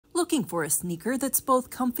Looking for a sneaker that's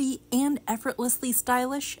both comfy and effortlessly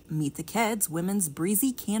stylish? Meet the Keds women's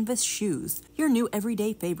Breezie canvas shoes, your new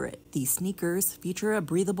everyday favorite. These sneakers feature a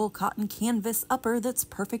breathable cotton canvas upper that's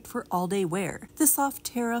perfect for all-day wear. The soft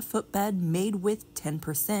Terra footbed made with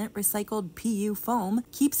 10% recycled PU foam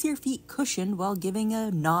keeps your feet cushioned while giving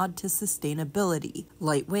a nod to sustainability.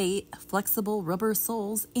 Lightweight, flexible rubber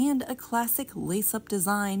soles, and a classic lace-up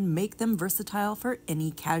design make them versatile for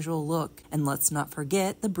any casual look. And let's not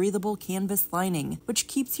forget the breathable canvas lining, which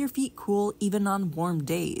keeps your feet cool even on warm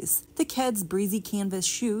days. The Keds Breezie canvas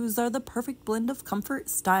shoes are the perfect blend of comfort,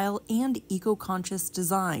 style, and eco-conscious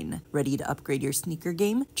design. Ready to upgrade your sneaker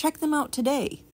game? Check them out today.